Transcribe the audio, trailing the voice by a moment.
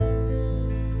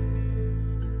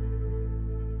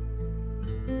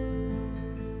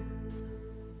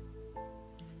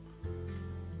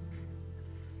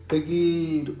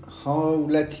بگیر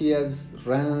حالتی از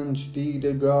رنج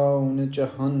دیدگان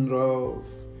جهان را،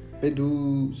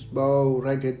 بدوز با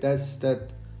رگ دستت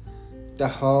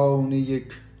دهان یک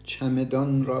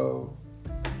چمدان را.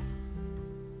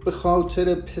 به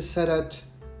خاطر پسرت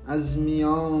از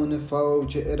میان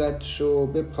فاجعه رد شو،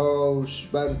 بپاش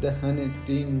بر دهن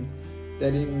دین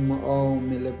در این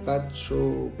معامله بد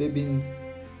شو. ببین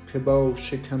که با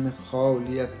شکم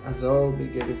خالیت عذا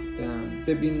بگرفتند،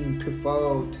 ببین که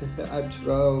فاتح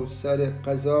اجرا سر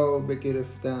قضا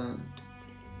بگرفتند.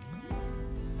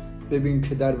 ببین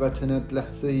که در وطنت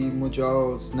لحظه ای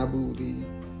مجاز نبودی،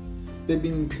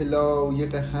 ببین که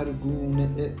لایق هر گونه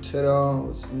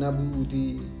اعتراض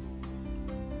نبودی.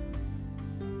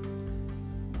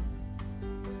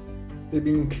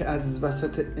 ببین که از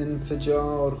وسط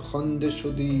انفجار خوانده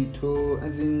شدی تو،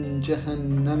 از این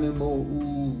جهنم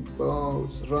موعود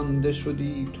باز رانده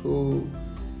شدی تو.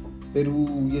 به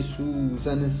روی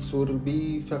سوزن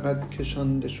سربی فقط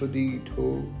کشانده شدی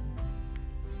تو.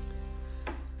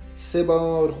 3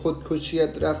 بار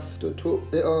خودکشیت رفت و تو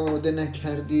اعاده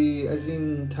نکردی، از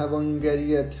این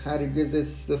توانگریت هرگز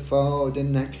استفاده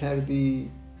نکردی.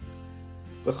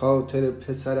 به خاطر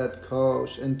پسرت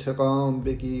کاش انتقام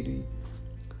بگیری،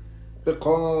 به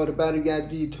غار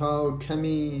برگردی تا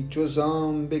کمی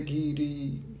جذام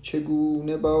بگیری.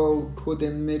 چگونه با کد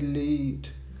ملیت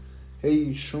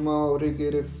هی شماره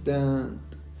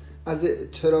گرفتند، از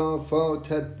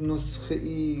اعترافاتت نسخه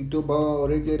ای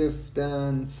دوباره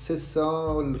گرفتند. 3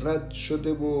 سال رد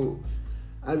شده و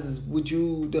از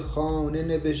وجود خانه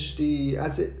نوشتی،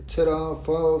 از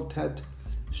اعترافاتت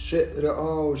شعر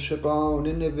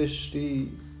عاشقانه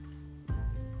نوشتی.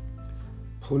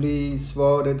 پلیس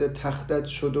وارد تختت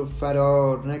شد و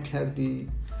فرار نکردی،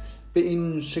 به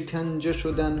این شکنجه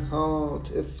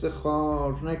شدنهات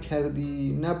افتخار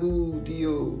نکردی. نبودی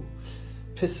و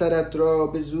پسرت را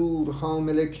به زور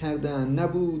حامله کردند،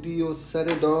 نبودی و سر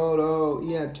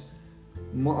داراییت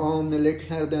معامله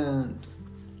کردند.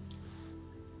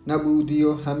 نبودی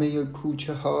و همه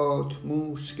کوچه هات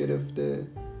موش گرفته،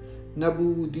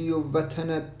 نبودی و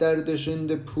وطنت درد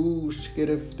ژنده پوش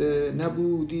گرفته.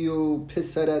 نبودی و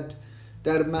پسرت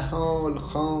در محال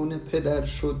خانه پدر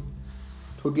شد،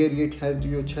 تو گریه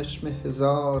کردی و چشم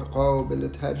هزار قابل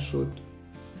تر شد.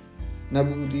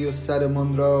 نبودی و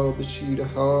سرمان را به شیره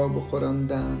ها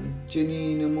بخوراندند،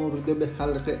 جنین مرده به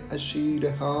حلق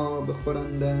عشیره ها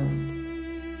بخوراندند.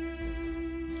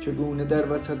 چگونه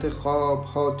در وسط خواب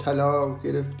ها طلاق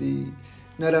گرفتی،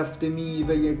 نرفته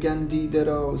میوه گندیده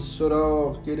را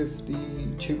سراغ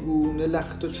گرفتی. چگونه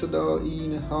لخت شد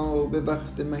آیینه ها به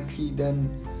وقت مکیدن،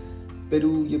 به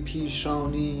روی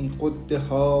پیشانی غده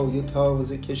های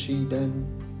تازه کشیدن.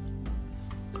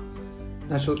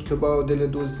 نشد که با دل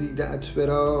دزدیده ات به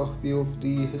راه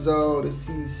بیفتی،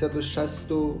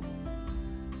 1360 و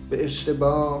به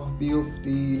اشتباه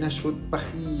بیفتی. نشد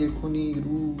بخیه کنی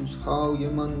روزهای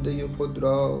مانده خود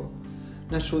را،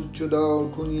 نشد جدا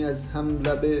کنی از هم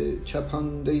لب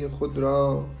چپانده خود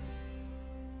را.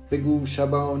 بگو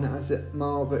شبانه از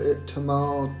اعماق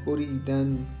اعتماد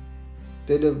بریدن،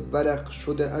 دل ورق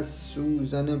شده از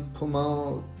سوزن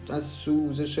پماد، از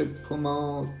سوزش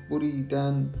پماد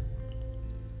بریدن.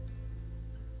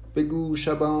 بگو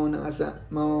شبانه از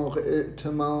اعماق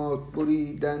اعتماد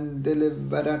بریدن، دل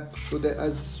ورق شده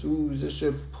از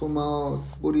سوزش پماد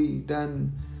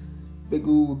بریدن.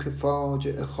 بگو که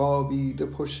فاجعه خوابیده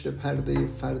پشت پرده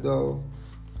فردا،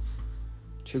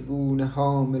 چگونه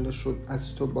حامله شد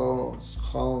از تو باز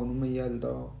خانم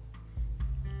یلدا.